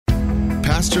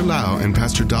Pastor Lau and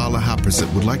Pastor Dala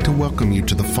Haprasit would like to welcome you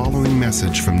to the following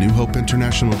message from New Hope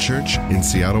International Church in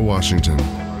Seattle, Washington.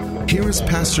 Here is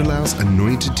Pastor Lau's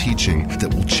anointed teaching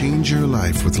that will change your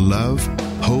life with love,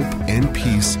 hope, and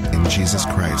peace in Jesus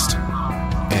Christ.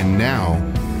 And now,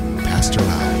 Pastor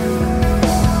Lau.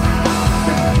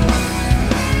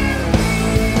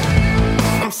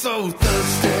 I'm so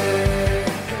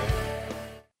thirsty.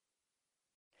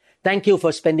 Thank you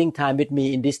for spending time with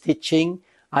me in this teaching.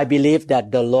 I believe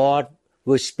that the Lord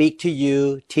will speak to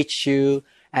you, teach you,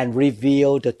 and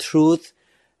reveal the truth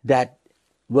that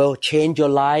will change your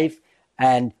life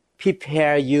and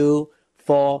prepare you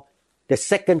for the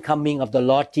second coming of the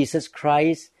Lord Jesus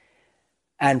Christ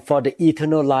and for the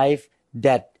eternal life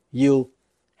that you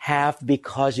have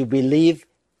because you believe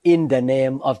in the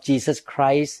name of Jesus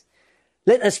Christ.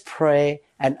 Let us pray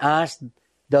and ask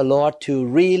the Lord to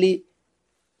really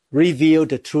reveal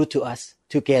the truth to us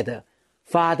together.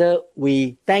 Father,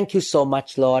 we thank you so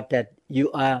much, Lord, that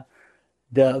you are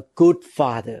the good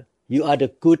Father. You are the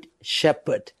good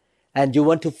shepherd, and you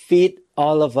want to feed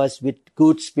all of us with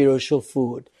good spiritual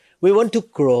food. We want to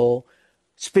grow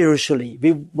spiritually.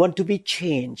 We want to be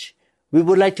changed. We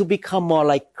would like to become more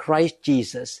like Christ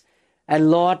Jesus. And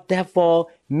Lord, therefore,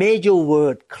 may your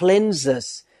word cleanse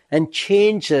us and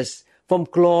change us from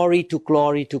glory to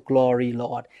glory to glory,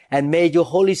 Lord. And may your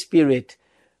Holy Spirit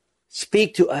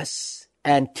speak to us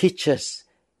and teach us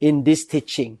in this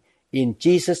teaching. In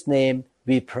Jesus' name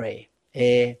we pray.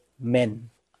 Amen.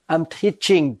 I'm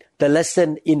teaching the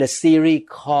lesson in a series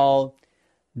called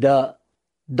The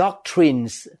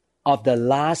Doctrines of the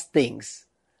Last Things,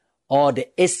 or the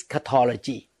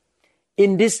Eschatology.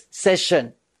 In this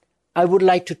session, I would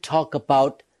like to talk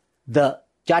about the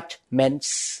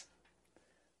judgments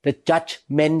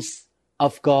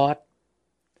of God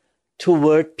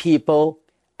toward people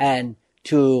and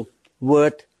toward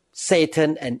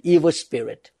Satan and evil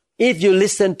spirit. If you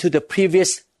listen to the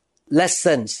previous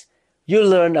lessons, you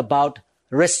learn about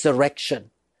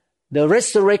resurrection. The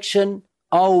resurrection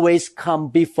always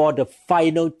comes before the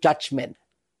final judgment.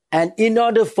 And in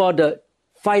order for the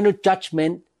final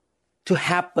judgment to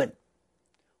happen,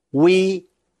 we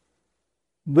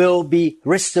will be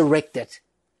resurrected.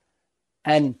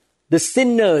 And the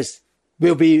sinners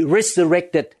will be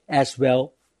resurrected as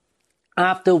well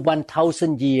after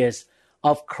 1,000 years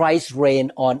of Christ's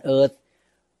reign on earth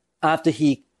after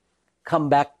he come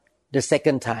back the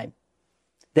second time.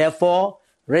 Therefore,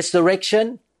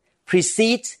 resurrection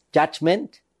precedes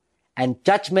judgment, and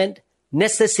judgment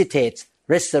necessitates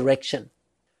resurrection.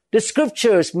 The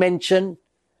scriptures mention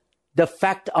the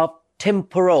fact of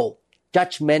temporal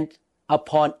judgment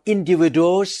upon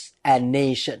individuals and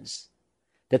nations.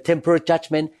 The temporal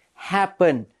judgment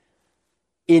happened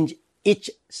in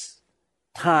each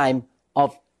time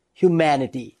of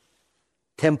humanity.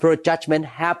 Temporal judgment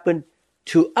happened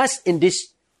to us in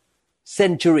this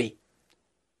century.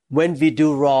 When we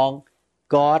do wrong,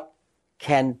 God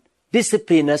can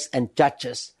discipline us and judge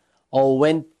us. Or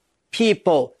when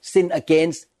people sin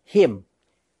against Him,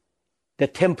 the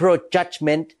temporal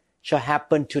judgment shall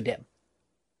happen to them.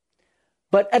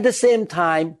 But at the same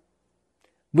time,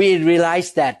 we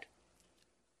realize that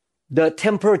the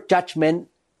temporal judgment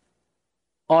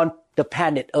on the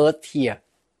planet Earth here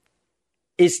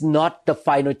is not the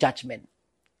final judgment.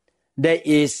 There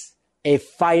is a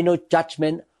final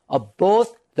judgment of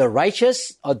both the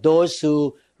righteous, or those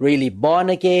who really born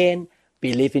again,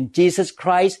 believe in Jesus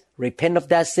Christ, repent of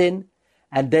their sin,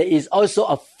 and there is also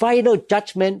a final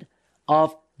judgment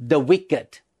of the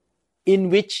wicked,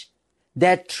 in which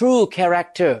their true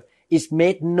character is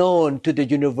made known to the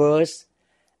universe,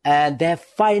 and their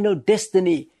final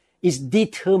destiny is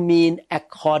determined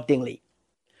accordingly.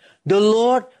 The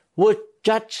Lord would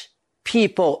judge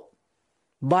people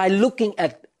by looking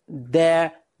at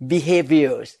their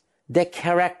behaviors, their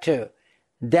character,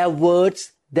 their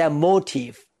words, their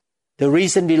motive. The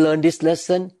reason we learn this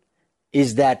lesson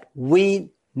is that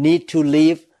we need to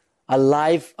live a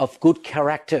life of good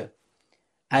character,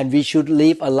 and we should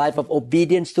live a life of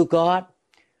obedience to God,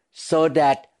 so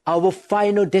that our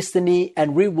final destiny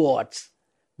and rewards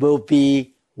will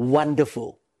be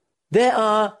wonderful. There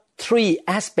are three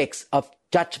aspects of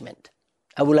judgment.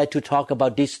 I would like to talk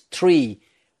about these three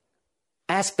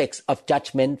aspects of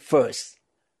judgment first.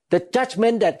 The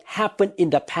judgment that happened in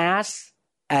the past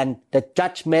and the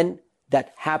judgment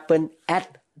that happened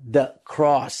at the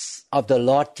cross of the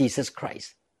Lord Jesus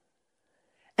Christ.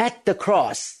 At the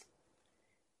cross,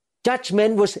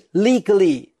 judgment was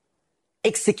legally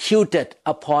executed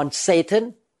upon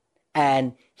Satan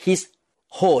and his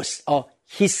hosts or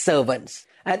his servants.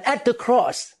 And at the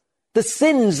cross, the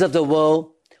sins of the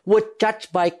world were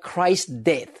judged by Christ's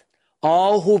death.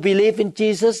 All who believe in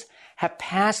Jesus have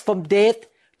passed from death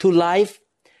to life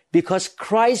because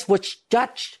Christ was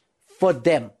judged for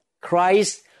them.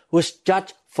 Christ was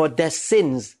judged for their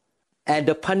sins, and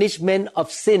the punishment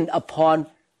of sin upon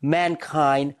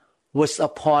mankind was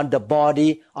upon the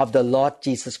body of the Lord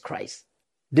Jesus Christ.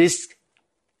 This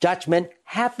judgment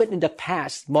happened in the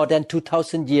past, more than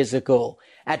 2,000 years ago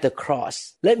at the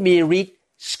cross. Let me read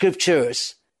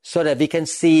scriptures so that we can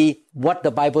see what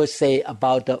the Bible says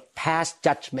about the past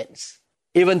judgments.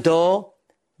 Even though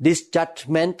this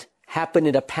judgment happened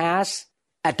in the past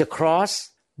at the cross,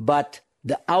 but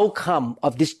the outcome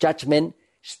of this judgment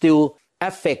still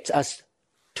affects us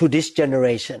to this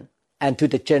generation and to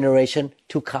the generation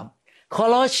to come.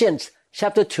 Colossians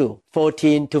chapter 2,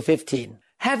 14 to 15.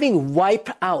 Having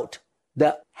wiped out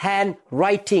the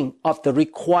handwriting of the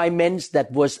requirements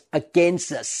that was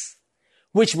against us,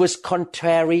 which was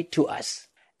contrary to us,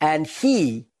 and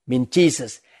he, meaning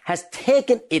Jesus, has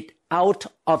taken it out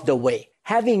of the way,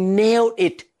 having nailed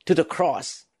it to the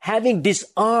cross, having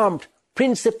disarmed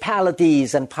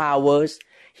principalities and powers,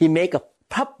 he made a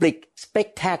public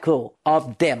spectacle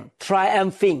of them,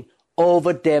 triumphing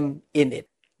over them in it.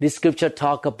 This scripture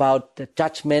talk about the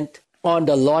judgment on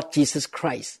the Lord Jesus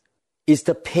Christ. Is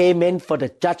the payment for the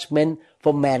judgment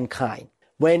for mankind.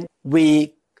 When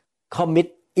we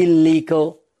commit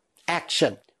illegal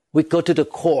action, we go to the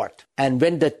court, and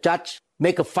when the judge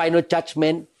make a final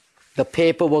judgment, the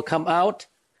paper will come out.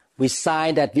 We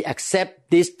sign that we accept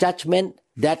this judgment.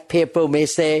 That paper may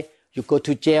say you go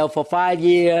to jail for 5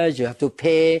 years, you have to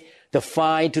pay the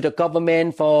fine to the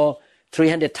government for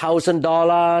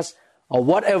 $300,000 or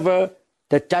whatever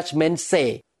the judgment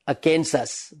say against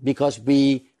us because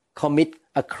we commit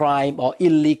a crime or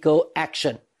illegal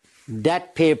action.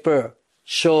 That paper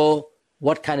show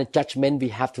what kind of judgment we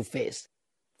have to face.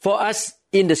 For us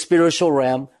in the spiritual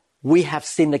realm, we have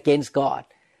sinned against God.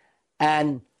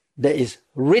 And there is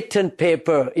written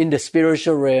paper in the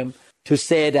spiritual realm to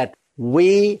say that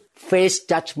we face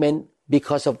judgment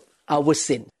because of our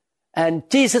sin. And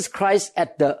Jesus Christ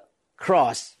at the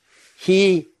cross,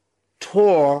 he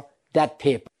tore that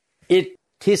paper. It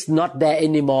is not there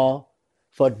anymore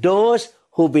for those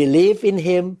who believe in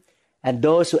him and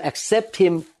those who accept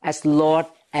him as Lord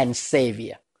and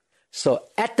Savior. So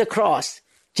at the cross,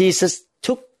 Jesus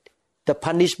took the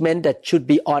punishment that should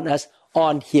be on us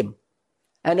on him.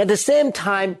 And at the same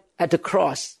time, at the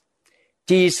cross,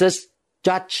 Jesus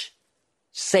judged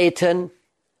Satan,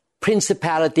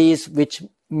 principalities, which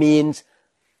means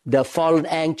the fallen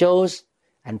angels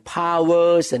and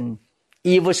powers and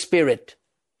evil spirit.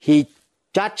 He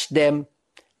judged them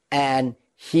and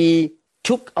he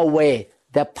took away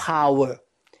their power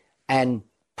and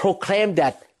proclaimed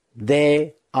that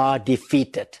they are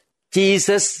defeated.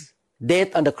 Jesus'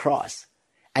 death on the cross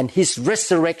and his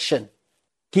resurrection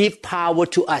give power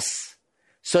to us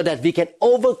so that we can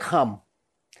overcome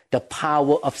the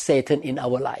power of Satan in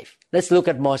our life. Let's look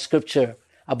at more scripture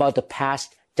about the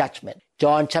past judgment.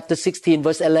 John chapter 16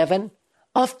 verse 11.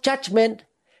 Of judgment,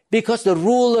 because the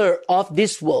ruler of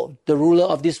this world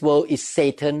is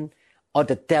Satan or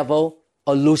the devil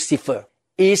or Lucifer,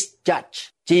 is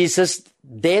judged. Jesus'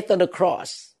 death on the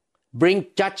cross bring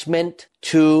judgment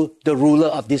to the ruler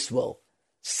of this world,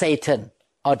 Satan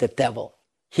or the devil.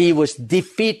 He was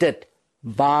defeated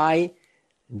by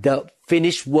the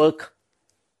finished work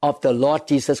of the Lord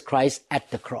Jesus Christ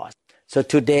at the cross. So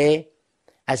today,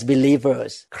 as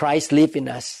believers, Christ lives in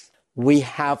us. We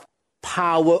have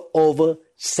power over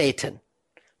Satan.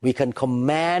 We can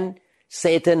command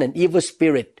Satan and evil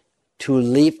spirit to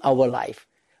leave our life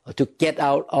or to get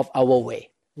out of our way.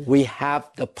 We have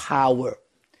the power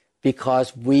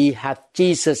because we have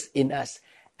Jesus in us,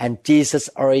 and Jesus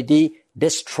already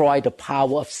destroyed the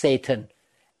power of Satan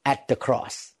at the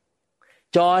cross.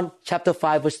 John chapter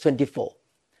 5 verse 24.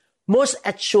 Most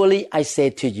assuredly I say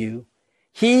to you,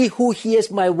 he who hears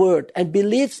my word and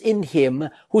believes in him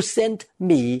who sent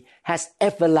me has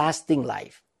everlasting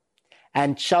life,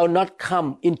 and shall not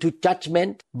come into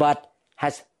judgment, but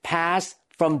has passed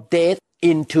from death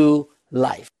into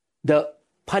life. The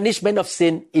punishment of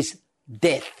sin is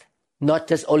death, not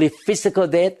just only physical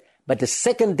death, but the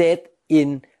second death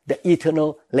in the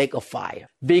eternal lake of fire.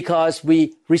 Because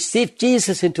we receive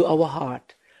Jesus into our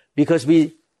heart, because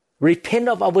we repent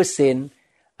of our sin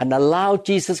and allow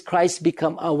Jesus Christ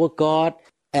become our God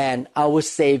and our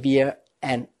Savior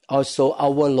and also our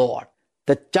Lord.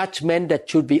 The judgment that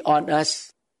should be on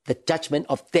us, the judgment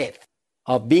of death,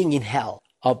 of being in hell,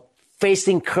 of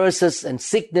facing curses and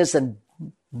sickness and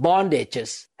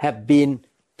bondages have been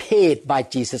paid by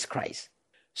Jesus Christ.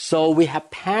 So we have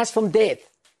passed from death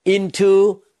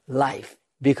into life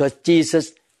because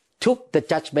Jesus took the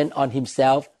judgment on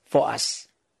himself for us.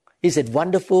 Is it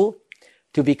wonderful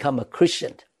to become a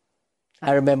Christian?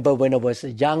 I remember when I was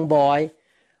a young boy,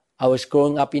 I was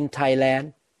growing up in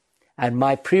Thailand, and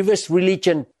my previous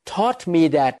religion taught me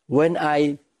that when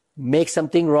I make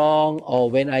something wrong or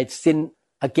when I sin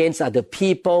against other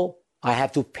people, I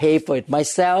have to pay for it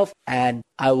myself, and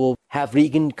I will have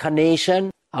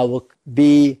reincarnation. I will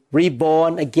be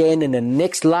reborn again in the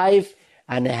next life,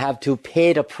 and I have to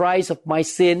pay the price of my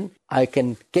sin. I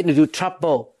can get into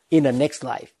trouble in the next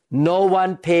life. No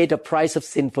one paid the price of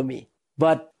sin for me.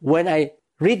 But when I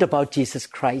read about Jesus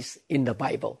Christ in the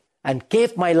Bible and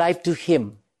gave my life to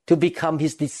him to become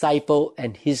his disciple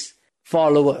and his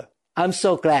follower, I'm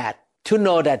so glad to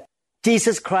know that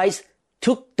Jesus Christ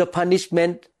took the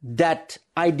punishment that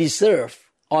I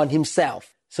deserve on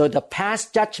himself. So the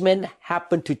past judgment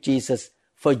happened to Jesus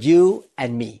for you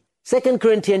and me. 2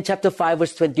 Corinthians chapter 5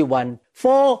 verse 21,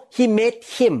 for he made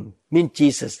him, mean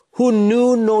Jesus, who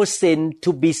knew no sin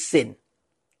to be sin.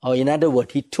 Or in other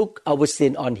words, he took our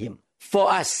sin on him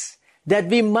for us, that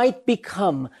we might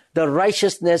become the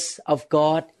righteousness of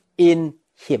God in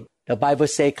him. The Bible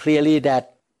says clearly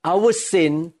that our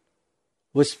sin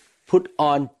was put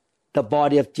on the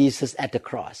body of Jesus at the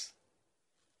cross.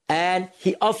 And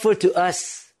he offered to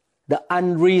us the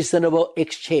unreasonable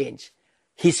exchange,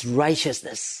 his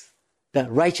righteousness, the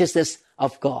righteousness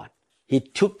of God. He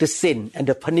took the sin and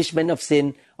the punishment of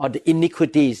sin or the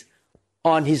iniquities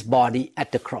on his body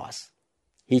at the cross.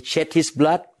 He shed his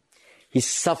blood. He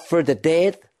suffered the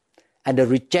death and the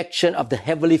rejection of the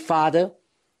Heavenly Father.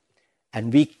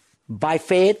 And we, by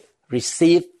faith,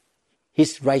 receive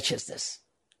his righteousness.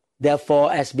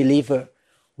 Therefore, as believers,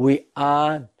 we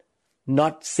are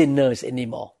not sinners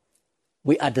anymore.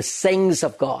 We are the saints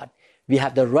of God. We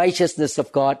have the righteousness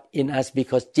of God in us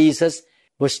because Jesus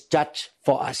was judged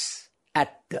for us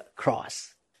at the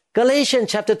cross.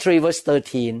 Galatians chapter 3 verse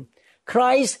 13,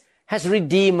 Christ has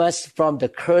redeemed us from the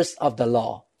curse of the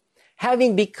law,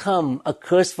 having become a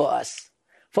curse for us.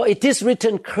 For it is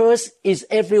written, cursed is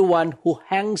everyone who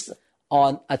hangs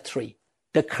on a tree.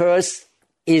 The curse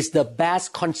is the bad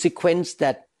consequence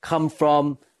that come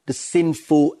from the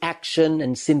sinful action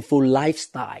and sinful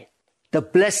lifestyle. The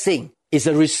blessing is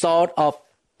a result of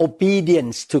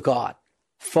obedience to God,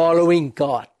 following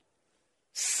God,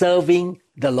 serving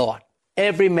the Lord.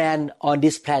 Every man on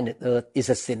this planet Earth is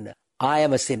a sinner. I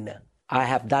am a sinner. I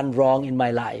have done wrong in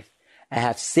my life. I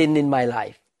have sinned in my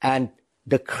life. And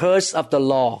the curse of the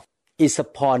law is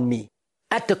upon me.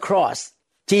 At the cross,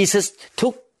 Jesus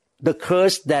took the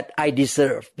curse that I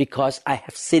deserve because I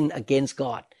have sinned against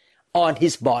God on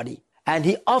his body. And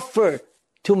he offered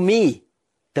to me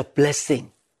the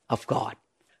blessing of God.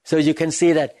 So you can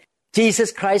see that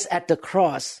Jesus Christ at the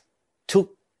cross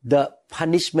took the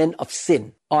punishment of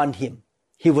sin on him.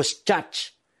 He was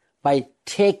judged by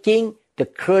taking the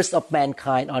curse of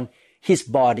mankind on his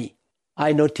body.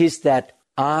 I noticed that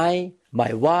I,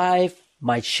 my wife,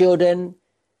 my children,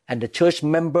 and the church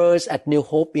members at New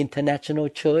Hope International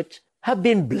Church have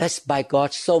been blessed by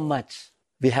God so much.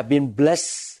 We have been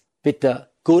blessed with the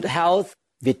good health,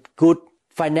 with good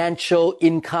financial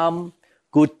income,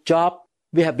 good job.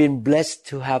 We have been blessed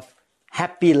to have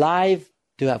happy life,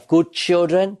 to have good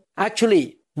children.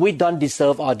 Actually, we don't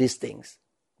deserve all these things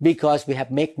because we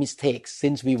have made mistakes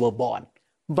since we were born.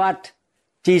 But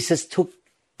Jesus took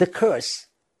the curse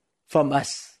from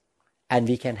us and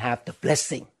we can have the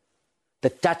blessing. The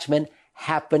judgment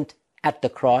happened at the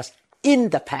cross in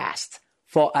the past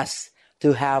for us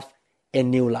to have a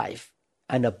new life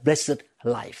and a blessed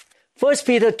life. 1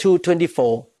 Peter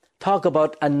 2:24 talk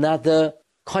about another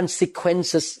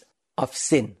consequences of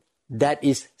sin, that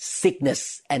is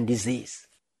sickness and disease.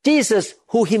 Jesus,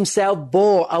 who himself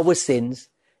bore our sins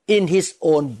in his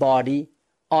own body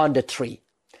on the tree,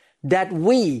 that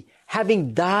we,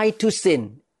 having died to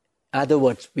sin, in other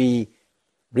words, we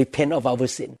repent of our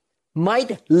sin,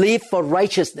 might live for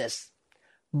righteousness,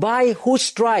 by whose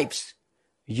stripes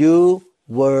you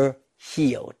were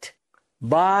healed.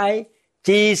 By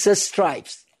Jesus'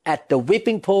 stripes at the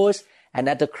whipping post and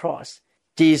at the cross,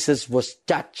 Jesus was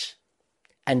judged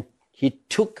and he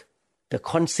took the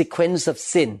consequence of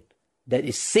sin, that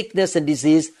is sickness and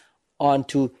disease,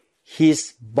 onto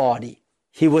his body.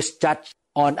 He was judged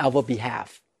on our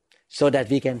behalf so that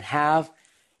we can have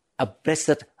a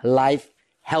blessed life,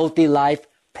 healthy life,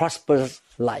 prosperous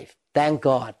life. Thank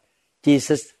God,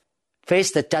 Jesus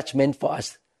faced the judgment for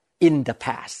us in the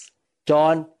past.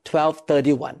 John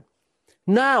 12:31.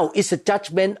 Now is the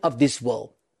judgment of this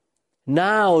world.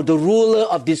 Now the ruler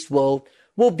of this world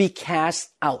will be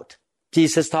cast out.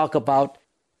 Jesus talked about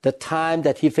the time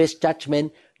that he faced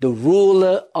judgment the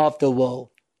ruler of the world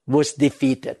was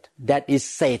defeated. That is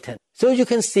Satan. So you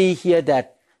can see here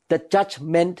that the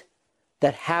judgment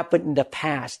that happened in the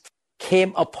past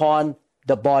came upon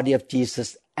the body of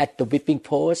Jesus at the whipping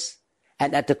post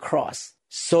and at the cross,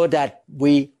 so that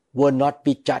we will not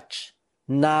be judged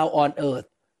now on earth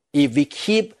if we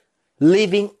keep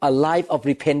living a life of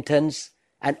repentance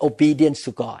and obedience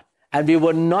to God. And we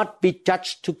will not be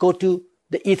judged to go to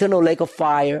the eternal lake of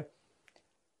fire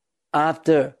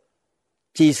after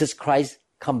Jesus Christ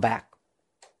come back.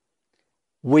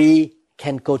 We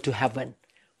can go to heaven.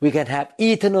 We can have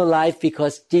eternal life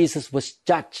because Jesus was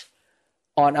judged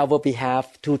on our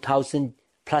behalf 2,000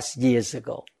 plus years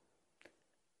ago.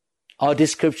 All the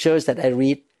scriptures that I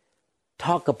read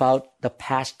talk about the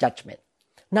past judgment.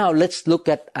 Now let's look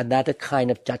at another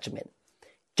kind of judgment.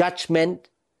 Judgment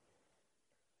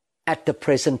at the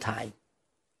present time,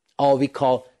 or we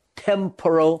call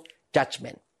temporal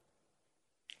judgment.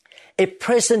 A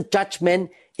present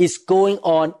judgment is going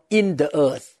on in the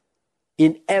earth,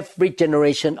 in every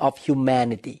generation of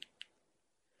humanity.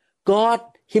 God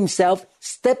Himself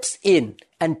steps in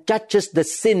and judges the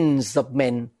sins of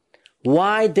men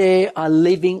while they are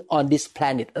living on this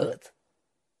planet earth.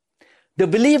 The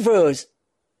believer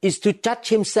is to judge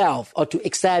himself or to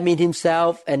examine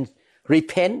himself and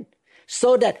repent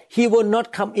so that he will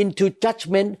not come into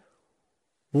judgment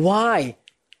while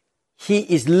he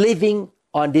is living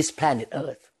on this planet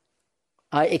earth.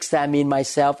 I examine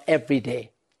myself every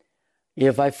day.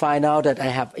 If I find out that I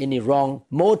have any wrong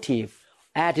motive,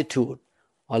 attitude,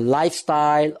 or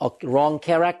lifestyle, or wrong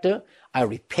character, I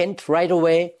repent right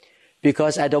away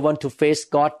because I don't want to face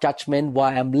God's judgment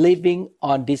while I'm living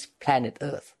on this planet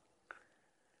earth.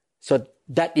 So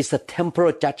that is a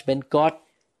temporal judgment. God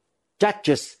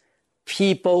judges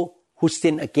people who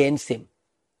sin against Him.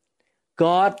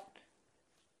 God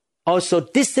also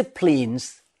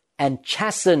disciplines and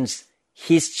chastens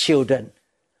His children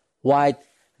while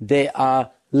they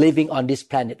are living on this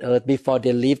planet earth before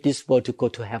they leave this world to go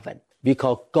to heaven. We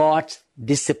call God's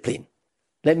discipline.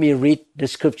 Let me read the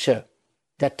scripture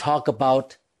that talk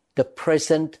about the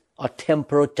present or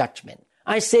temporal judgment.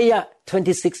 Isaiah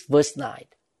 26 verse 9.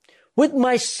 With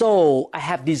my soul I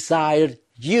have desired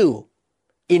you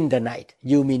in the night.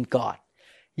 You mean God.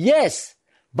 Yes,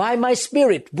 by my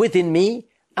spirit within me,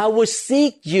 I will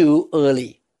seek you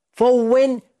early. For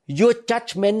when your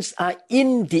judgments are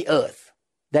in the earth,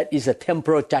 that is a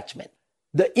temporal judgment,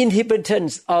 the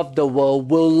inhabitants of the world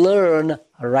will learn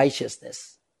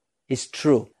righteousness. It's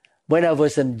true. When I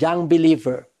was a young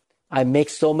believer, I make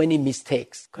so many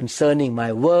mistakes concerning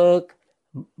my work,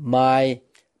 my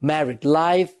married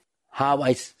life, how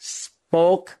I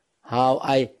spoke, how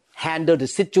I handled the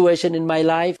situation in my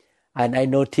life. And I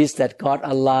noticed that God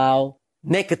allowed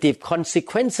negative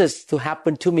consequences to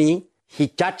happen to me. He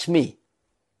judged me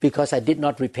because I did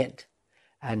not repent.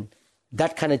 And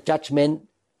that kind of judgment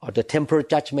or the temporal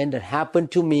judgment that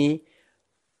happened to me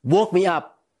woke me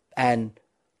up, and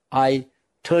I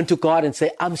turned to God and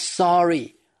say, I'm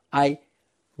sorry. I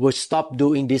will stop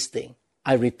doing this thing.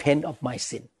 I repent of my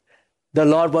sin. The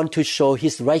Lord wants to show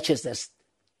His righteousness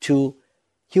to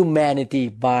humanity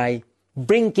by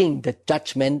bringing the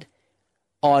judgment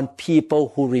on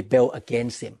people who rebel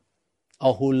against Him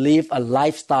or who live a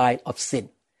lifestyle of sin.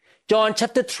 John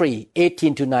chapter 3,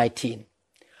 18 to 19.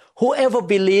 Whoever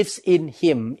believes in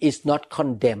Him is not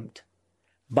condemned,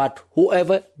 but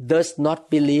whoever does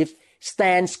not believe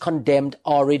stands condemned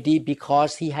already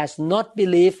because he has not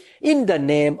believed in the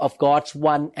name of God's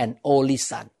one and only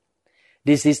Son.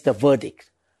 This is the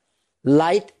verdict.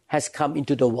 Light has come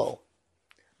into the world,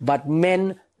 but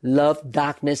men love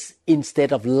darkness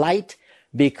instead of light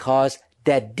because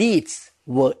their deeds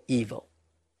were evil.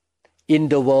 In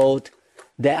the world,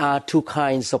 there are two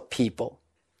kinds of people.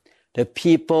 The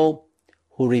people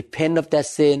who repent of their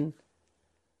sin,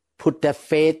 put their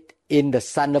faith in the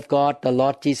Son of God, the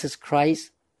Lord Jesus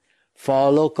Christ,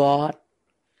 follow God,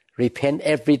 repent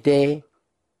every day.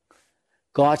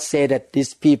 God said that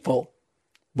these people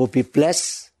will be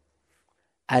blessed,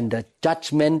 and the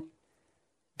judgment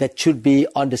that should be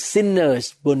on the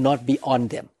sinners will not be on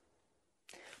them.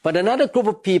 But another group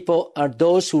of people are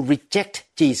those who reject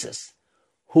Jesus,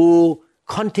 who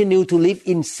continue to live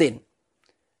in sin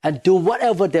and do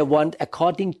whatever they want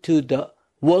according to the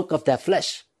work of their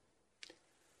flesh.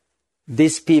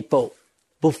 These people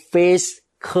will face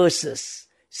curses,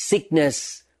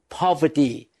 sickness,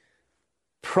 poverty,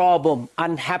 problem,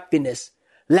 unhappiness,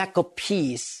 lack of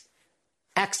peace,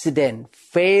 accident,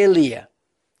 failure,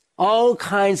 all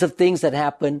kinds of things that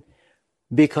happen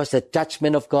because the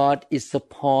judgment of God is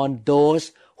upon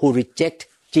those who reject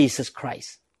Jesus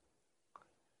Christ.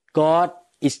 God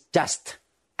is just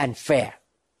and fair.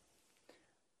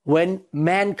 When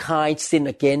mankind sinned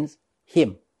against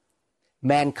him,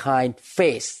 mankind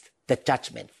faced the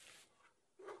judgment.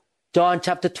 John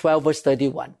chapter 12 verse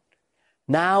 31.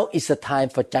 Now is the time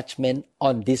for judgment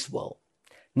on this world.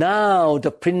 Now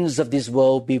the prince of this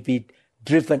world will be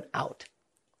driven out.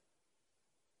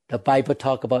 The Bible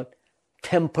talks about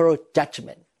temporal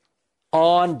judgment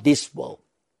on this world.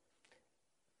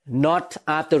 Not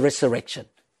after resurrection.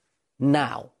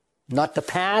 Now. Not the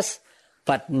past,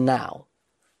 but now.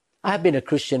 I have been a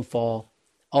Christian for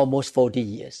almost 40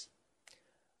 years.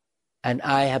 And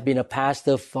I have been a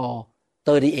pastor for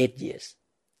 38 years.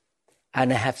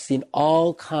 And I have seen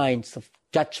all kinds of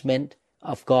judgment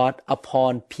of God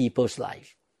upon people's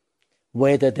life.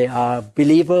 Whether they are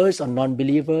believers or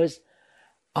non-believers,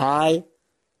 I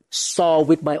saw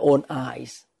with my own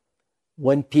eyes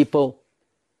when people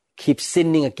keep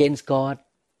sinning against God,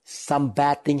 some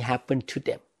bad thing happened to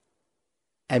them.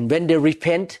 And when they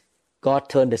repent, God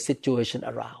turned the situation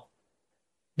around.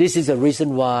 This is the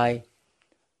reason why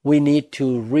we need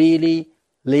to really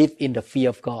live in the fear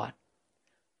of God.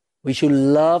 We should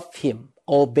love Him,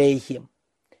 obey Him,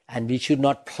 and we should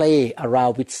not play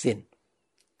around with sin,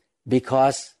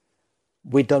 because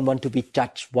we don't want to be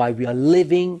judged while we are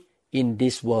living in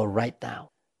this world right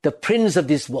now. The prince of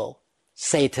this world,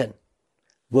 Satan,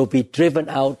 will be driven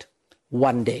out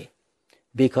one day,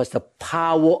 because the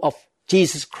power of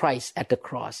Jesus Christ at the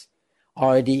cross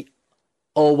already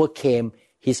overcame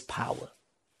his power.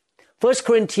 1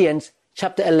 Corinthians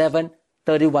chapter 11,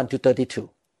 31 to 32.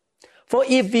 For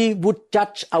if we would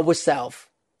judge ourselves,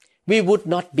 we would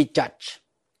not be judged.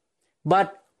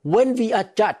 But when we are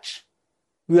judged,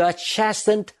 we are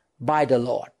chastened by the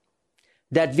Lord,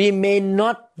 that we may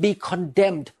not be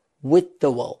condemned with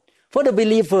the world. For the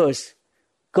believers,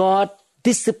 God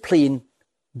disciplines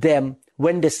them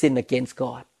when they sin against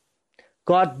God.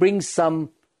 God brings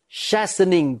some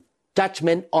chastening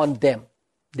judgment on them.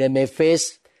 They may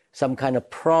face some kind of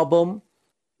problem,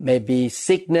 maybe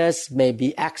sickness,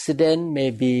 maybe accident,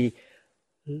 maybe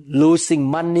losing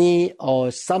money,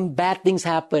 or some bad things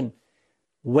happen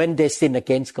when they sin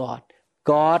against God.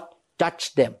 God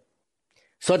judged them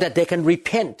so that they can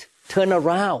repent, turn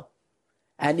around,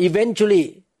 and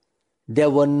eventually they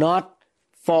will not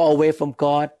fall away from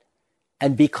God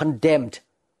and be condemned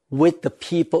with the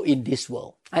people in this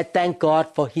world. I thank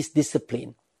God for His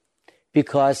discipline,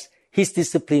 because His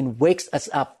discipline wakes us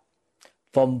up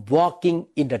from walking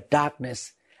in the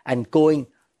darkness and going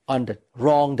on the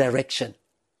wrong direction.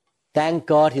 Thank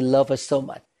God He loves us so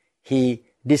much. He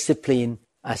disciplines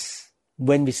us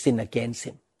when we sin against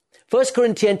Him. 1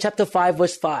 Corinthians chapter 5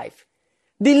 verse 5.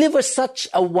 Deliver such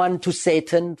a one to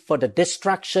Satan for the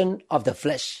destruction of the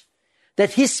flesh,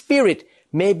 that his spirit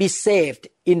may be saved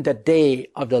in the day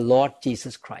of the Lord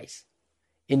Jesus Christ.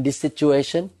 In this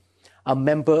situation, a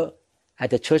member at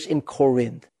the church in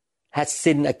Corinth had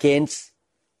sinned against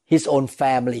his own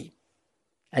family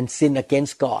and sinned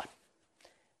against God.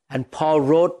 And Paul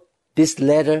wrote this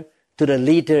letter to the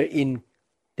leader in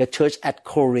the church at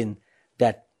Corinth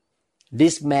that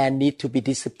this man needs to be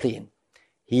disciplined.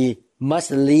 He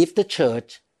must leave the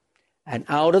church, and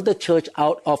out of the church,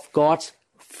 out of God's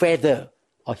feather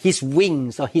or His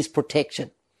wings or His protection,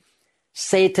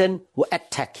 Satan will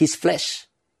attack his flesh.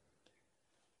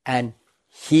 And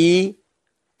he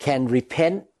can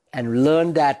repent and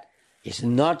learn that it's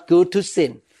not good to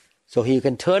sin. So he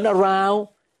can turn around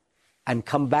and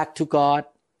come back to God,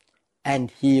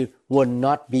 and he will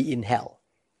not be in hell.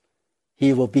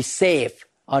 He will be saved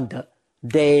on the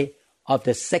day of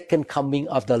the second coming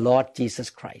of the Lord Jesus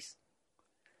Christ.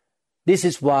 This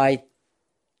is why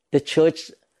the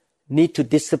church need to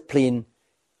discipline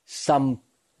some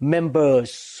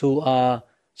members who are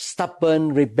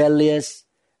stubborn, rebellious,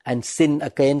 and sin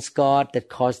against God that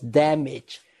cause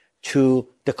damage to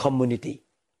the community.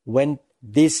 When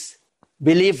these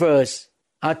believers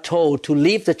are told to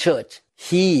leave the church,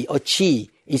 he or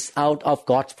she is out of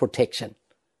God's protection,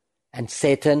 and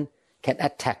Satan can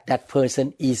attack that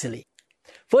person easily.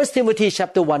 1 Timothy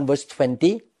chapter 1 verse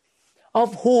 20,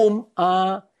 of whom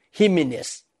are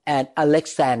Hymenaeus and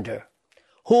Alexander,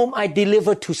 whom I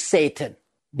delivered to Satan.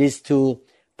 These two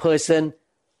persons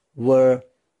were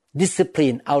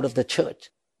disciplined out of the church.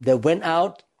 They went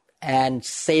out and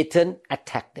Satan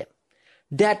attacked them,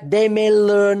 that they may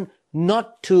learn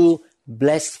not to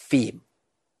blaspheme.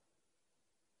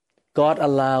 God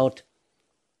allowed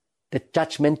the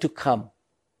judgment to come.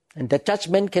 And the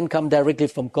judgment can come directly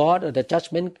from God, or the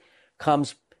judgment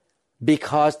comes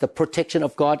because the protection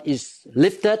of God is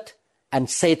lifted and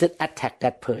Satan attacked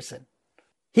that person.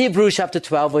 Hebrews chapter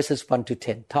 12 verses 1 to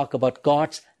 10 talk about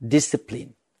God's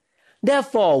discipline.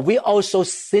 Therefore, we also,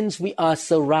 since we are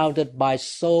surrounded by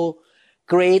so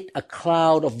great a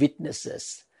cloud of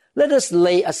witnesses, let us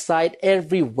lay aside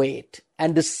every weight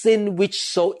and the sin which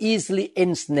so easily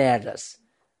ensnared us.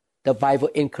 The Bible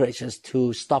encourages us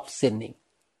to stop sinning,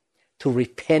 to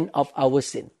repent of our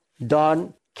sin.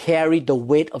 Don't carry the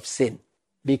weight of sin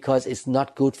because it's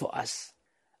not good for us.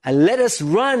 And let us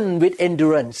run with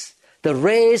endurance the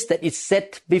race that is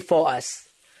set before us,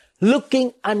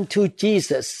 looking unto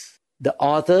Jesus, the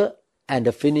author and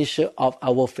the finisher of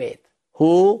our faith,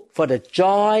 who, for the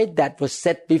joy that was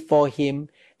set before him,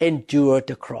 endured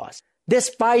the cross,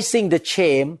 despising the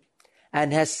shame,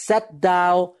 and has sat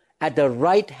down at the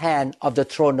right hand of the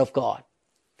throne of God.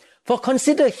 For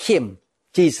consider him,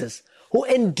 Jesus, who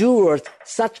endured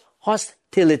such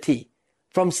hostility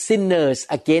from sinners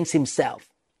against himself,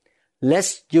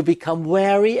 lest you become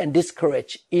weary and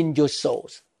discouraged in your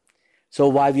souls. So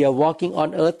while we are walking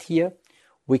on earth here,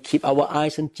 we keep our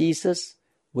eyes on Jesus.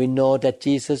 We know that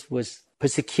Jesus was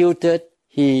persecuted.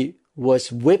 He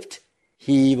was whipped.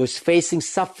 He was facing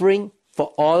suffering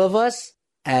for all of us.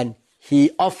 And he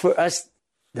offered us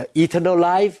the eternal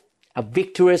life, a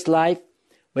victorious life.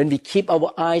 When we keep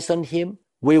our eyes on him,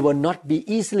 we will not be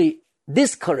easily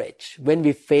discouraged when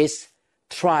we face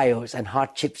trials and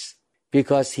hardships,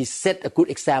 because he set a good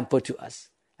example to us.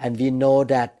 And we know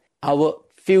that our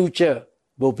future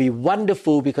will be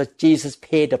wonderful because Jesus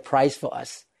paid the price for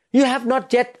us. You have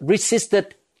not yet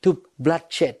resisted to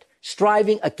bloodshed,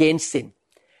 striving against sin.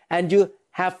 And you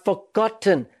have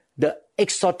forgotten the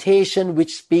exhortation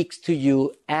which speaks to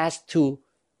you as to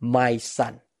my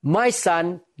son. My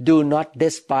son, do not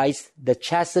despise the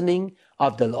chastening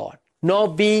of the Lord,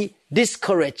 nor be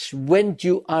discouraged when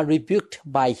you are rebuked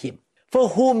by him. For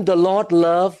whom the Lord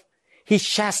loves, he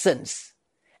chastens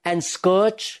and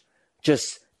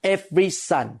scourges every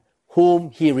son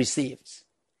whom he receives.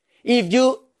 If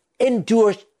you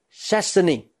endure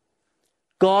chastening,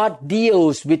 God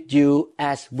deals with you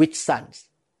as with sons.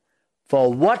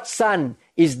 For what son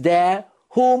is there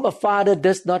whom a father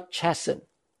does not chasten?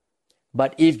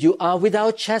 But if you are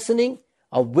without chastening,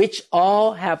 of which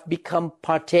all have become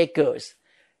partakers,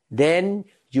 then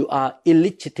you are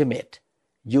illegitimate.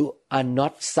 You are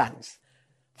not sons.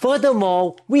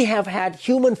 Furthermore, we have had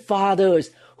human fathers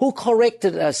who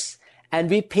corrected us, and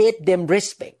we paid them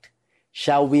respect.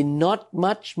 Shall we not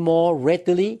much more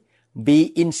readily be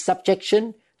in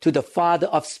subjection to the Father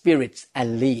of spirits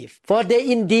and live? For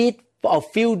they indeed for a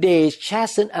few days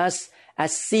chasten us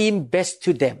as seemed best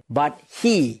to them, but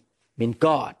he, mean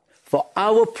God, for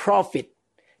our profit,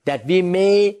 that we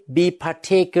may be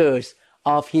partakers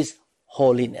of his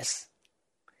holiness.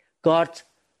 God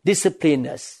disciplines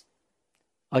us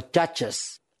or judges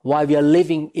us while we are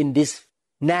living in this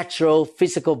natural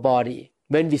physical body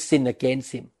when we sin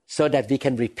against him, so that we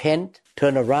can repent,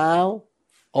 turn around,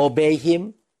 obey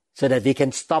him, so that we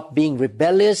can stop being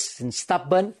rebellious and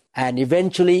stubborn, and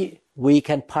eventually we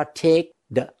can partake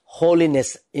the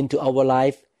holiness into our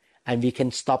life and we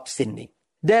can stop sinning.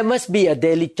 There must be a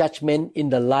daily judgment in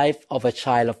the life of a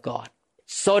child of God,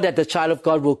 so that the child of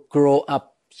God will grow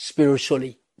up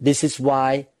spiritually. This is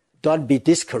why don't be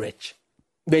discouraged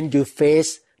when you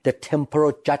face the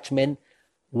temporal judgment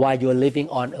while you're living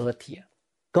on earth here.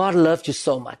 God loves you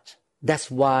so much. That's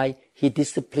why he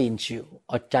disciplines you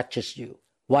or judges you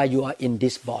while you are in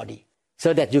this body,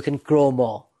 so that you can grow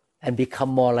more and become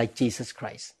more like Jesus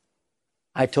Christ.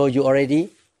 I told you already,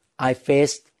 I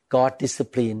faced God's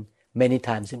discipline many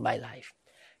times in my life.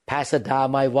 Pastor Da,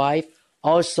 my wife,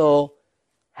 also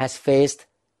has faced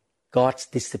God's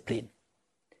discipline.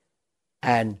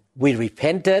 And we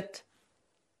repented,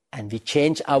 and we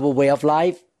changed our way of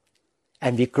life,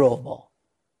 and we grow more.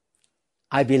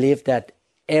 I believe that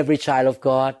every child of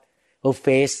God will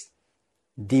face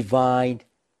divine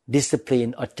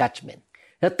discipline or judgment.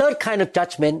 The third kind of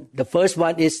judgment, the first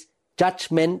one is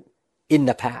judgment in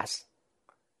the past,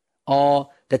 or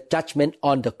the judgment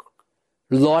on the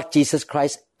Lord Jesus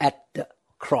Christ at the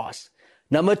cross.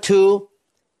 Number two,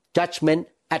 judgment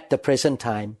at the present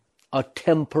time, or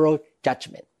temporal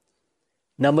judgment.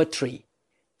 Number three,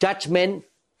 judgment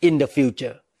in the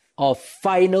future, or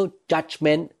final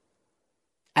judgment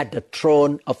at the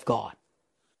throne of God.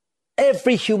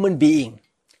 Every human being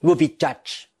will be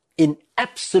judged in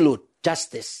absolute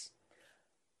justice.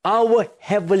 Our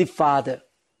Heavenly Father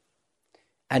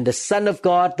and the Son of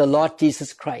God, the Lord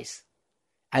Jesus Christ,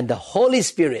 and the Holy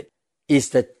Spirit is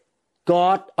the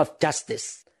God of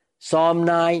justice. Psalm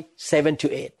 9,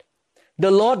 7-8.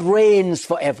 The Lord reigns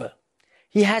forever.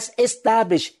 He has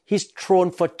established his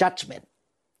throne for judgment.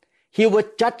 He will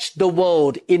judge the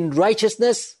world in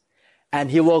righteousness, and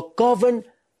He will govern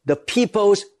the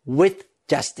peoples with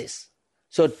justice.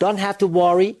 So don't have to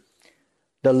worry.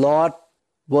 The Lord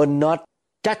will not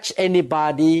judge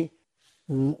anybody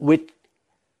with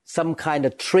some kind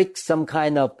of trick, some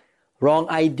kind of wrong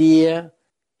idea.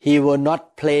 He will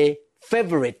not play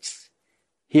favorites.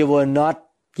 He will not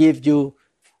give you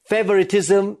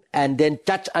favoritism and then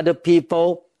judge other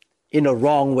people in a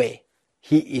wrong way.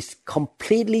 He is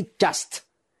completely just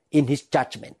in His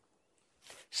judgment.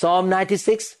 Psalm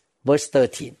 96 verse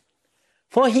 13.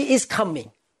 For He is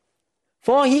coming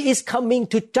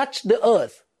to judge the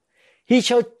earth. He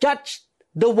shall judge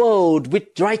the world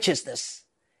with righteousness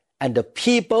and the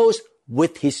peoples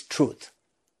with His truth.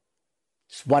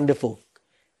 It's wonderful.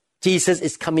 Jesus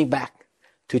is coming back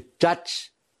to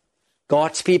judge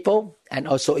God's people and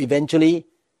also eventually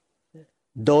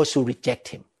those who reject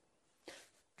Him.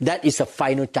 That is a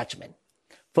final judgment.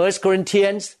 1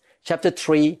 Corinthians chapter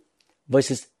 3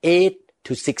 verses 8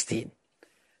 to 16.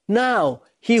 Now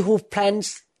He who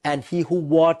plants and He who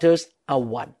waters are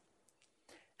one,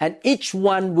 and each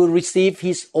one will receive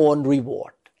his own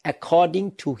reward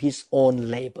according to his own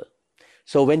labor.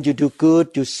 So when you do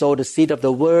good, you sow the seed of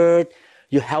the word,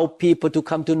 you help people to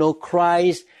come to know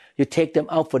Christ, you take them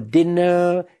out for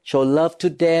dinner, show love to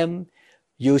them,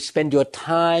 you spend your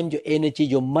time, your energy,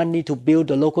 your money to build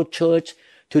the local church,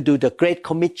 to do the Great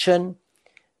Commission,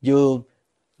 you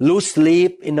lose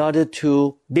sleep in order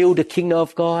to build the kingdom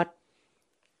of God,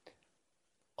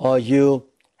 or you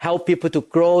help people to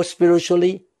grow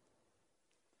spiritually.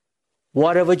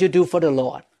 Whatever you do for the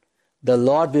Lord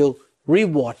will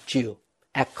reward you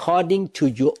according to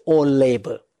your own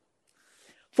labor.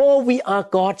 For we are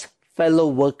God's fellow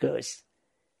workers.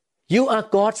 You are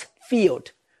God's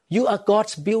field. You are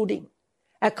God's building.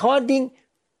 According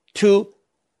to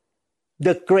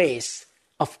the grace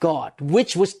of God,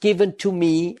 which was given to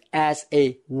me as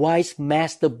a wise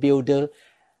master builder,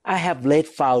 I have laid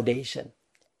foundation,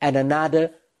 and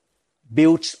another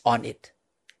builds on it.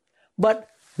 But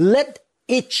let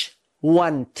each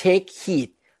one take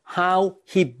heed how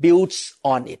he builds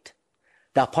on it.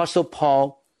 The Apostle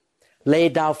Paul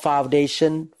laid down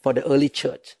foundation for the early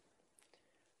church.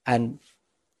 And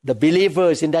the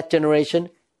believers in that generation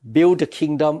built the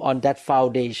kingdom on that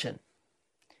foundation.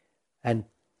 And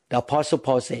the Apostle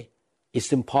Paul said,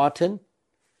 it's important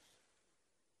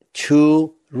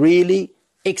to really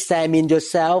examine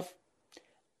yourself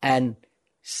and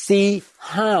see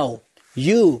how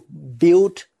you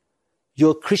build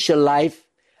your Christian life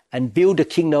and build the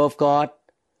kingdom of God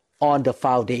on the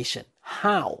foundation.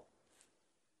 How?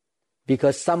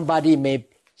 Because somebody may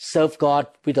serve God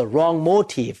with a wrong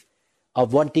motive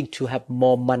of wanting to have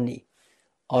more money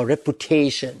or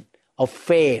reputation or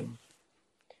fame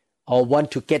or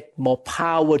want to get more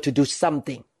power to do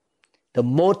something. The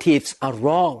motives are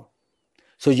wrong.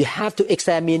 So you have to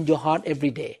examine your heart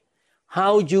every day.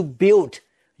 How you build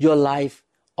your life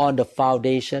on the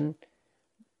foundation,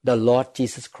 the Lord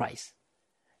Jesus Christ.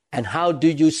 And how do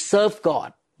you serve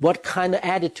God? What kind of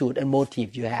attitude and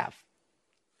motive you have?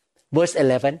 Verse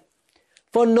 11,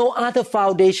 for no other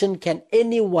foundation can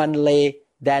anyone lay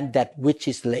than that which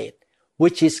is laid,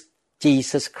 which is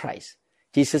Jesus Christ.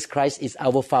 Jesus Christ is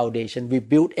our foundation. We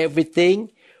build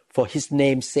everything for His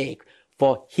name's sake,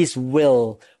 for His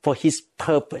will, for His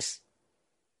purpose.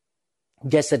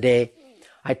 Yesterday,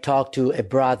 I talked to a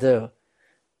brother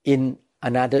in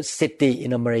another city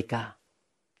in America.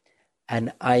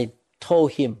 And I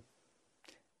told him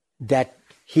that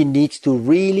he needs to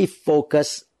really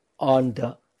focus on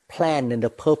the plan and the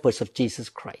purpose of Jesus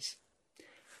Christ.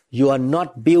 You are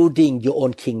not building your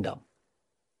own kingdom.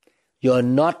 You are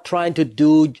not trying to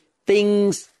do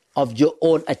things of your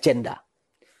own agenda.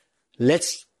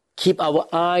 Let's keep our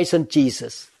eyes on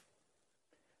Jesus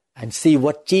and see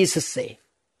what Jesus said.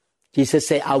 Jesus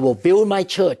said, I will build my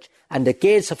church, and the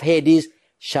gates of Hades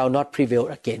shall not prevail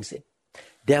against it.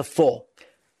 Therefore,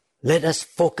 let us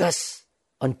focus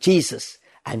on Jesus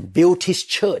and build His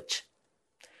church.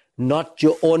 Not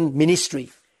your own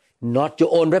ministry, not your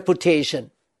own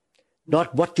reputation,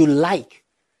 not what you like,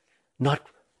 not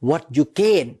what you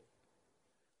gain.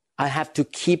 I have to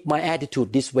keep my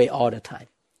attitude this way all the time.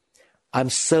 I'm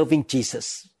serving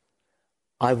Jesus.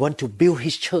 I want to build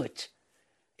His church.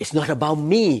 It's not about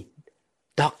me,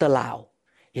 Dr. Lau.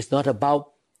 It's not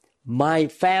about my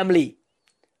family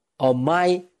or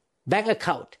my bank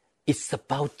account. It's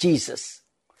about Jesus.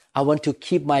 I want to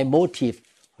keep my motive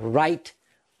right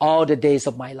all the days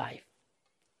of my life.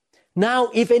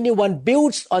 Now, if anyone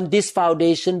builds on this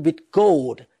foundation with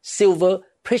gold, silver,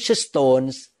 precious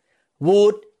stones,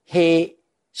 wood, hay,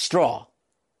 straw,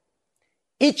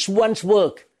 each one's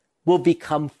work will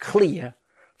become clear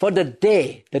for the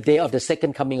day of the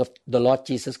second coming of the Lord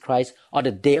Jesus Christ, or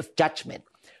the day of judgment.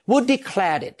 We'll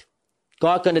declare it.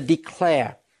 God's going to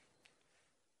declare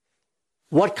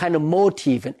what kind of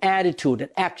motive and attitude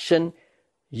and action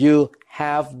you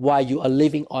have while you are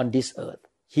living on this earth.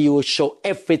 He will show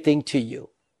everything to you.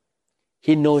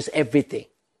 He knows everything.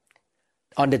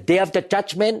 On the day of the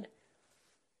judgment,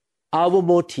 our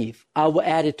motive, our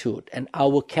attitude, and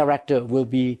our character will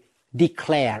be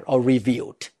declared or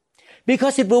revealed.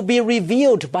 Because it will be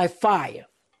revealed by fire,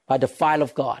 by the fire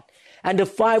of God. And the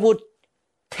fire will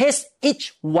test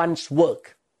each one's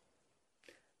work,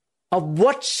 of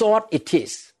what sort it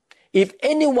is. If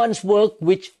anyone's work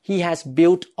which he has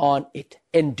built on it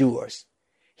endures,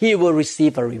 he will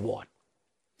receive a reward.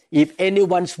 If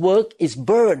anyone's work is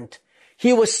burned,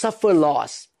 he will suffer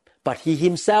loss, but he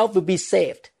himself will be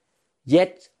saved,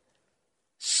 yet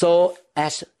so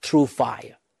as through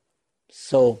fire.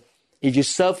 So, if you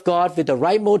serve God with the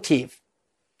right motive,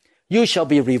 you shall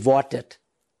be rewarded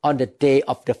on the day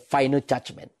of the final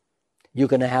judgment. You're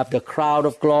going to have the crown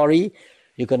of glory.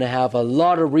 You're going to have a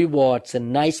lot of rewards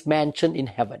and nice mansion in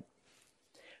heaven.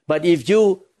 But if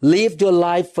you live your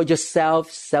life for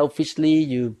yourself selfishly,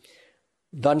 you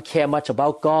don't care much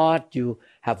about God, you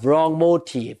have wrong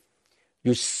motive,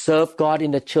 you serve God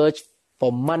in the church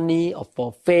for money or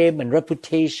for fame and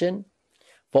reputation,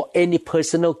 for any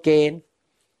personal gain,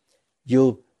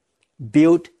 you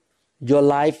build your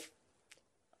life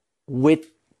with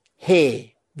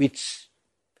hay, with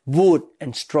wood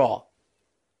and straw.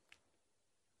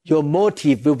 Your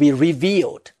motive will be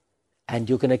revealed, and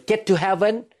you're going to get to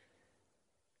heaven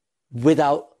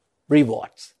without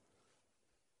rewards.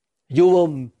 You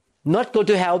will not go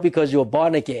to hell because you're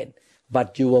born again,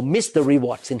 but you will miss the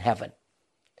rewards in heaven.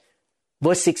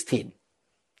 Verse 16.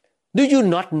 Do you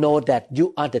not know that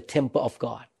you are the temple of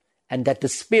God, and that the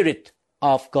Spirit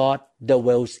of God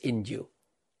dwells in you?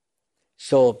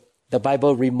 So the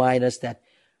Bible reminds us that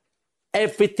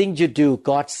everything you do,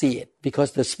 God sees it,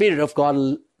 because the Spirit of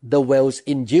God dwells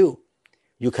in you.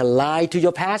 You can lie to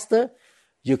your pastor.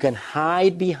 You can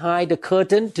hide behind the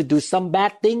curtain to do some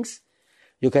bad things.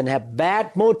 You can have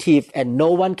bad motive and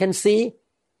no one can see.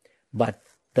 But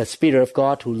the Spirit of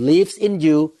God who lives in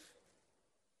you,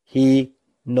 He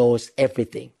knows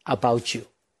everything about you.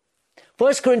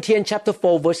 1 Corinthians chapter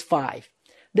 4 verse 5.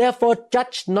 Therefore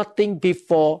judge nothing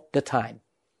before the time.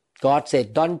 God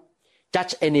said, don't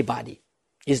judge anybody.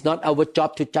 It's not our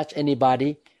job to judge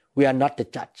anybody. We are not the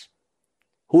judge.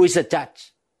 Who is the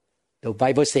judge? The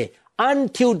Bible says,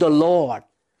 until the Lord,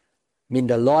 mean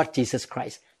the Lord Jesus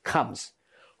Christ, comes,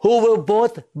 who will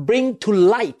both bring to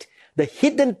light the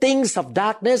hidden things of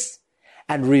darkness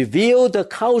and reveal the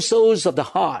counsels of the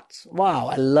hearts. Wow,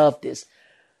 I love this.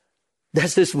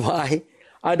 This is why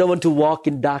I don't want to walk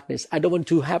in darkness. I don't want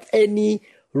to have any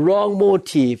wrong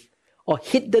motive or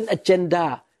hidden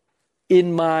agenda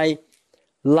in my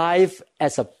life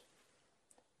as a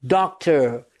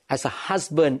doctor, as a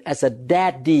husband, as a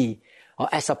daddy, or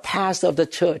as a pastor of the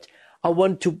church. I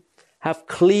want to have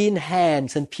clean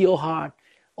hands and pure heart.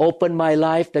 Open my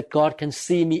life that God can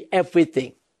see me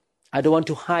everything. I don't want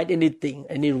to hide anything,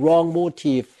 any wrong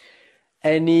motive,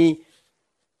 any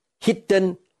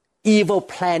hidden evil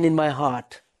plan in my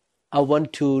heart. I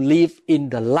want to live in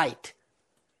the light.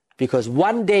 Because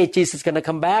one day Jesus is going to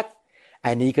come back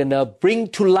and He's going to bring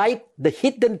to light the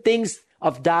hidden things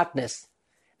of darkness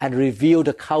and reveal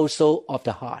the counsel of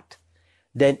the heart.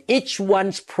 Then each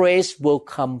one's praise will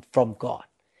come from God.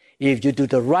 If you do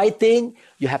the right thing,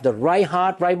 you have the right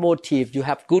heart, right motive, you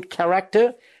have good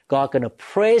character, God going to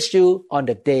praise you on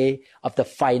the day of the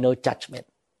final judgment.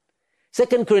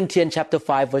 2 Corinthians chapter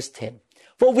 5 verse 10.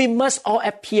 For we must all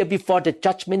appear before the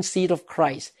judgment seat of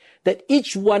Christ, that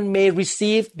each one may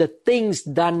receive the things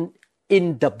done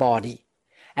in the body,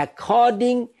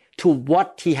 according to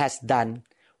what he has done,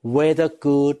 whether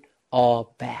good or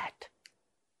bad.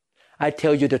 I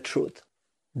tell you the truth.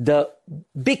 The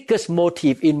biggest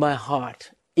motive in my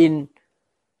heart in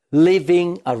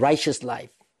living a righteous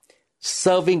life,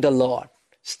 serving the Lord,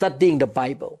 studying the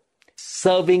Bible,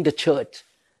 serving the church,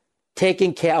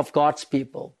 taking care of God's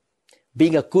people,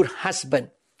 being a good husband,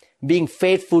 being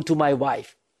faithful to my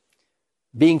wife,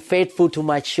 being faithful to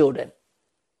my children,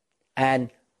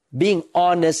 and being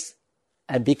honest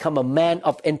and become a man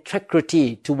of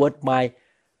integrity toward my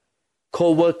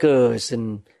co-workers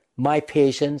and my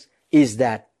patients, is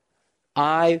that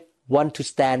I want to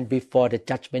stand before the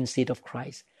judgment seat of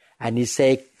Christ. And He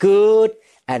say, good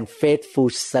and faithful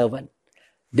servant,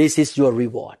 this is your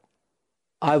reward.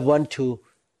 I want to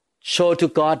show to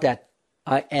God that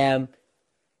I am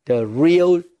the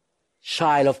real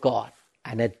child of God.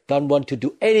 And I don't want to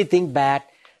do anything bad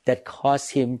that cause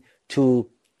him to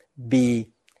be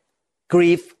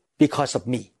grieved because of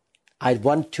me. I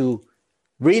want to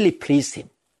really please him.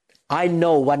 I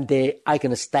know one day I'm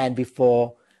going to stand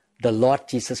before the Lord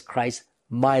Jesus Christ,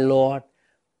 my Lord,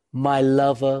 my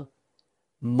lover,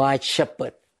 my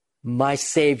shepherd, my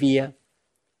savior,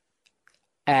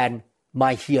 and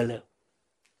my healer.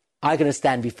 I'm going to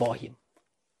stand before him.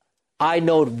 I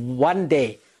know one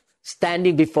day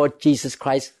standing before Jesus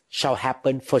Christ shall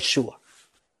happen for sure.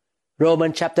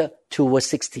 Romans chapter 2 verse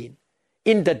 16.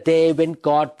 In the day when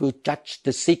God will judge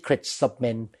the secrets of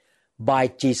men by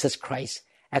Jesus Christ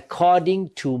according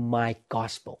to my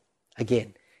gospel.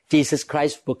 Again, Jesus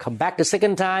Christ will come back the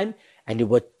second time and he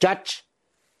will judge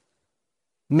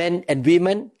men and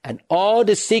women, and all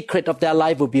the secret of their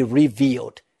life will be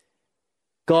revealed.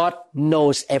 God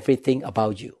knows everything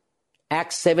about you.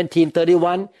 Acts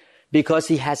 17:31, because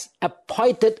he has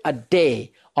appointed a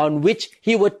day on which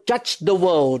he will judge the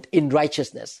world in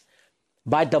righteousness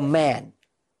by the man,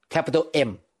 capital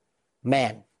M,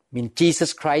 man, means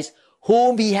Jesus Christ,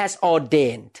 whom he has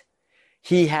ordained.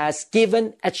 He has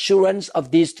given assurance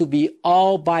of this to be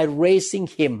all by raising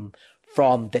him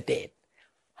from the dead.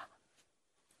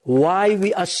 Why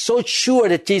we are so sure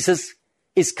that Jesus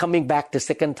is coming back the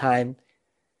second time?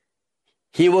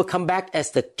 He will come back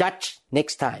as the judge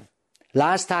next time.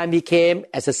 Last time he came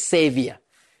as a savior.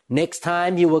 Next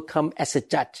time he will come as a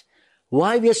judge.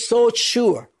 Why we are so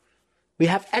sure? We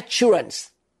have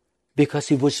assurance because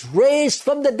he was raised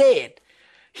from the dead.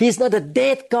 He is not a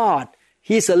dead God.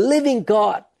 He is a living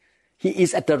God. He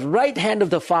is at the right hand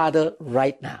of the Father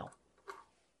right now.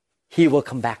 He will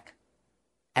come back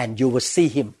and you will see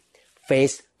him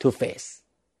face to face.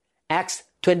 Acts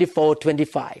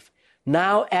 24:25.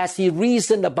 Now as he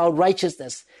reasoned about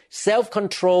righteousness,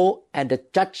 self-control, and the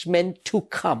judgment to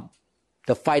come,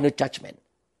 the final judgment,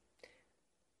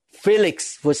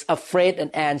 Felix was afraid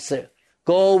and answered,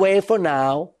 "Go away for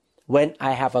now. When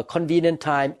I have a convenient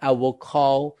time, I will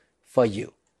call for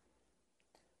you."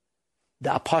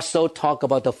 The apostle talked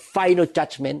about the final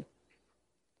judgment,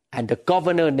 and the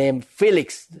governor named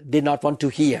Felix did not want to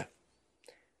hear.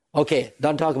 Okay,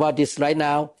 don't talk about this right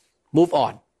now. Move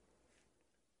on.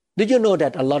 Do you know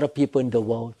that a lot of people in the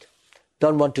world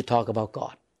don't want to talk about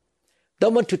God?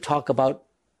 Don't want to talk about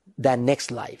their next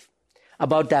life,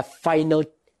 about their final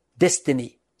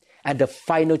destiny and the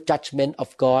final judgment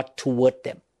of God toward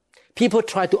them. People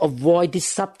try to avoid this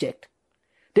subject.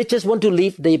 They just want to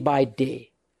live day by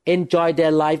day, enjoy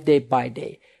their life day by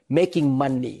day, making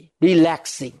money,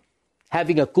 relaxing,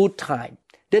 having a good time.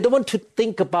 They don't want to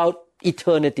think about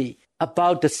eternity,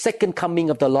 about the second coming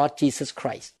of the Lord Jesus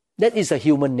Christ. That is a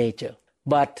human nature.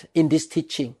 But in this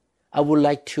teaching, I would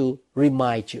like to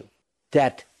remind you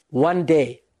that one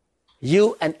day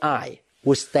you and I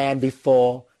will stand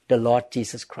before the Lord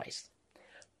Jesus Christ.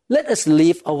 Let us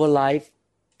live our life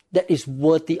that is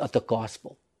worthy of the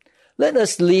gospel. Let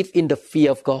us live in the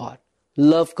fear of God,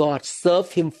 love God,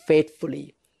 serve him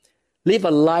faithfully, live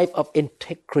a life of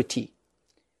integrity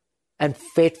and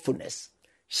faithfulness,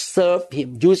 serve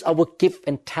him, use our gift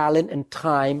and talent and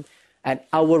time and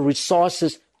our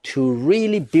resources to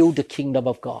really build the kingdom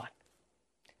of God.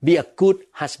 Be a good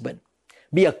husband,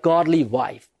 be a godly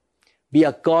wife, be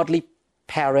a godly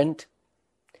parent,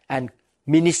 and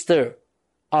minister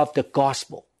of the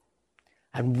gospel.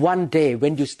 And one day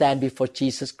when you stand before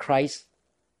Jesus Christ,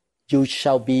 you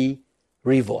shall be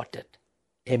rewarded.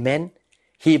 Amen.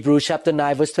 Hebrews chapter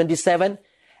 9 verse 27.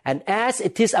 And as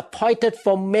it is appointed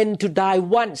for men to die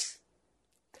once,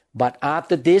 but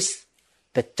after this,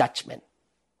 the judgment.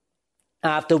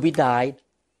 After we die,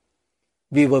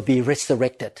 we will be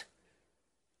resurrected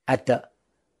at the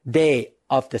day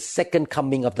of the second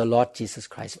coming of the Lord Jesus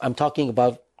Christ. I'm talking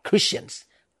about Christians,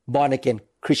 born again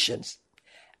Christians.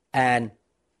 And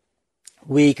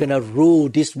we're going to rule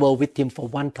this world with him for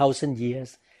 1,000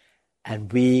 years.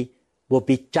 And we will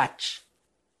be judged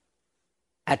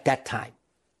at that time.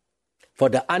 For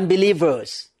the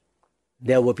unbelievers,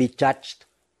 they will be judged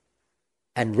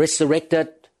and resurrected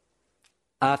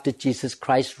after Jesus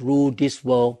Christ ruled this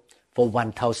world for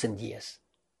 1,000 years.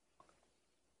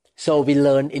 So we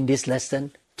learn in this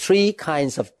lesson 3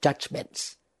 kinds of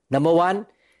judgments. Number 1,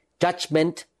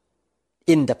 judgment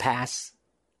in the past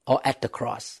or at the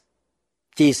cross.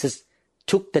 Jesus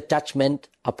took the judgment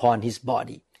upon his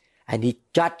body and he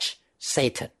judged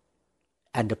Satan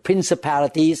and the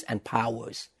principalities and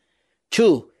powers.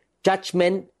 2,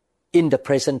 judgment in the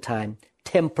present time,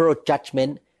 temporal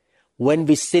judgment. When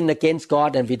we sin against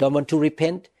God and we don't want to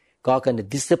repent, God going to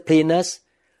discipline us,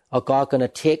 or God going to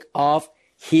take off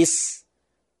his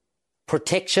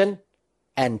protection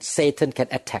and Satan can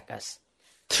attack us.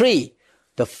 3,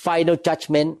 the final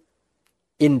judgment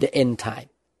in the end time.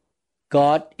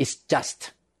 God is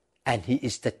just and He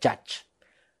is the judge.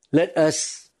 Let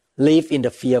us live in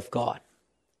the fear of God.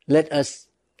 Let us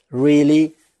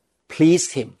really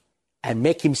please Him and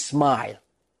make Him smile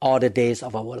all the days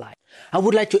of our life. I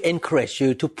would like to encourage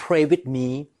you to pray with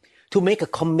me, to make a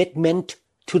commitment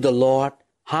to the Lord,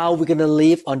 how we're going to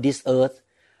live on this earth,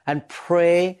 and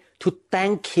pray to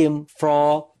thank Him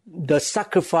for the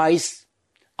sacrifice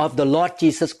of the Lord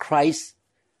Jesus Christ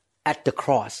at the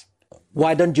cross.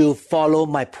 Why don't you follow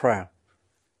my prayer?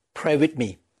 Pray with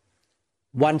me,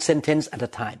 one sentence at a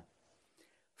time.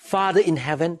 Father in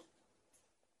heaven,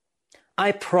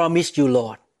 I promise you,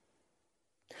 Lord,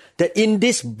 that in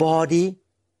this body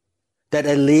that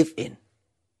I live in,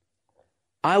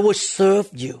 I will serve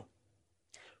you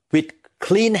with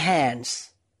clean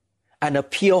hands and a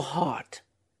pure heart.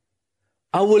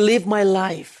 I will live my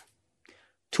life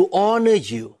to honor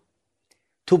you,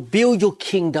 to build your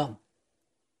kingdom,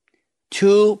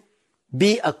 to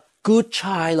be a good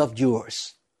child of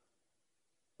yours.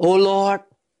 Oh Lord,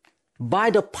 by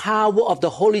the power of the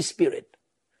Holy Spirit,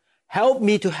 help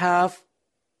me to have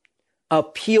a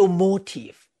pure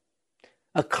motive,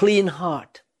 a clean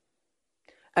heart,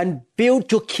 and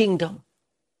build your kingdom,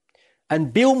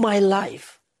 and build my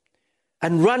life,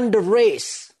 and run the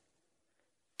race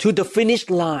to the finish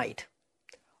line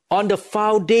on the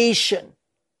foundation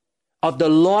of the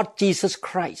Lord Jesus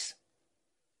Christ.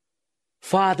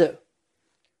 Father,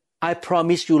 I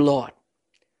promise you, Lord,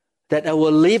 that I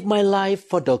will live my life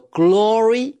for the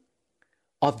glory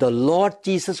of the Lord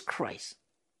Jesus Christ.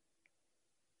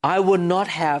 I will not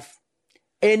have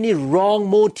any wrong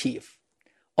motive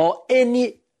or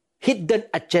any hidden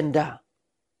agenda.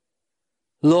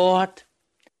 Lord,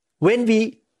 when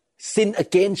we sin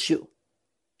against you,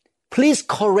 please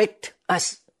correct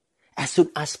us as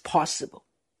soon as possible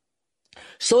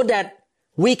so that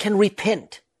we can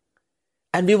repent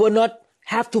and we will not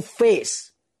have to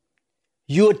face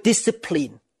your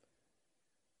discipline.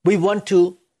 We want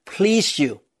to please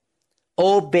you,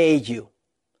 obey you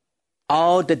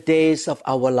all the days of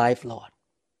our life, Lord.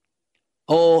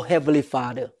 Oh, Heavenly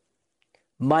Father,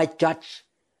 my judge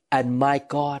and my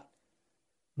God,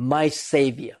 my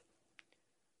Savior,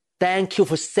 thank you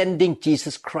for sending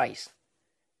Jesus Christ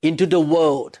into the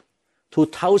world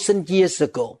 2,000 years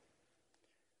ago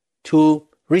to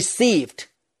receive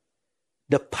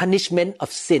the punishment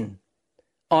of sin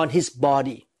on His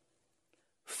body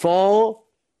for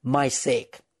my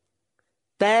sake.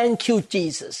 Thank you,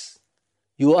 Jesus.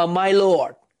 You are my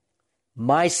Lord,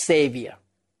 my Savior.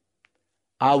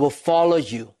 I will follow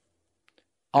you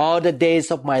all the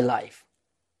days of my life,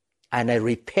 and I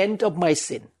repent of my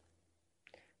sin.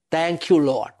 Thank you,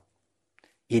 Lord.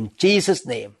 In Jesus'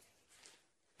 name,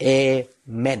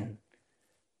 amen.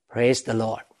 Praise the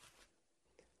Lord.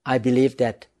 I believe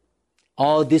that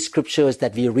all these scriptures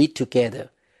that we read together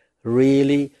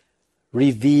really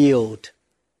revealed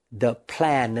the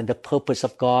plan and the purpose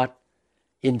of God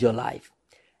in your life.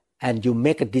 And you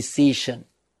make a decision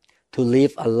to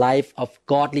live a life of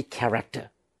godly character.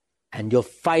 And your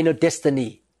final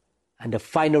destiny and the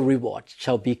final reward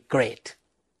shall be great.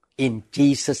 In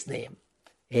Jesus' name,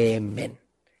 amen.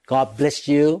 God bless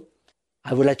you.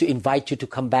 I would like to invite you to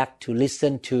come back to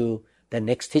listen to the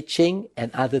next teaching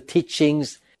and other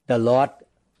teachings the Lord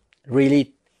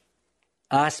really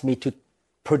asked me to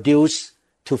produce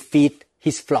to feed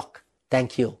His flock.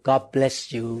 Thank you. God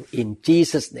bless you. In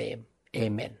Jesus' name,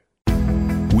 amen.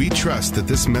 We trust that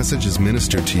this message is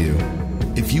ministered to you.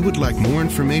 If you would like more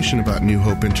information about New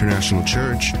Hope International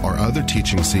Church or other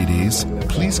teaching CDs,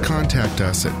 please contact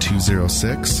us at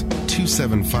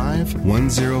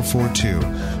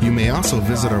 206-275-1042. You may also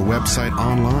visit our website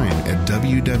online at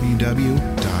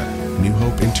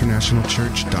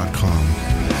www.newhopeinternationalchurch.com.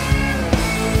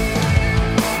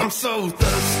 I'm so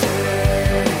thirsty.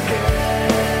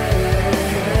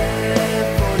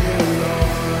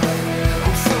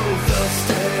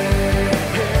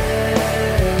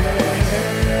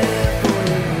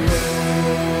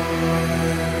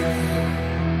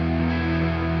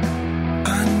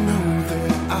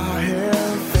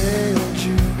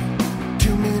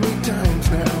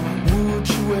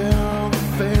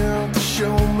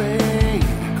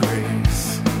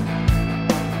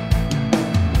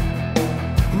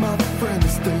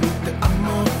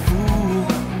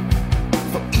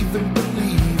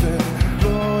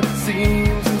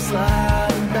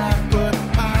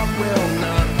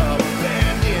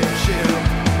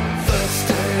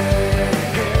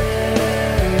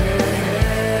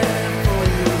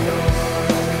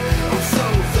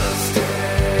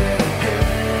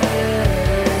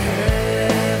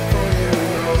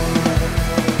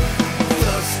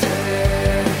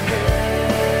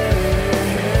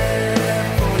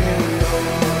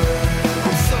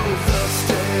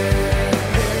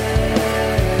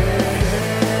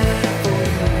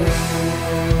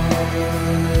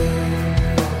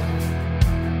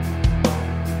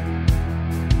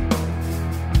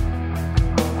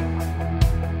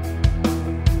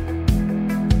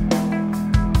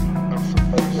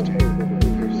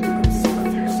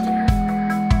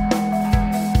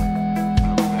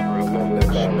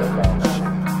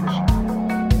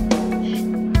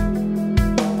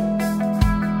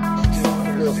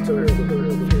 Lord.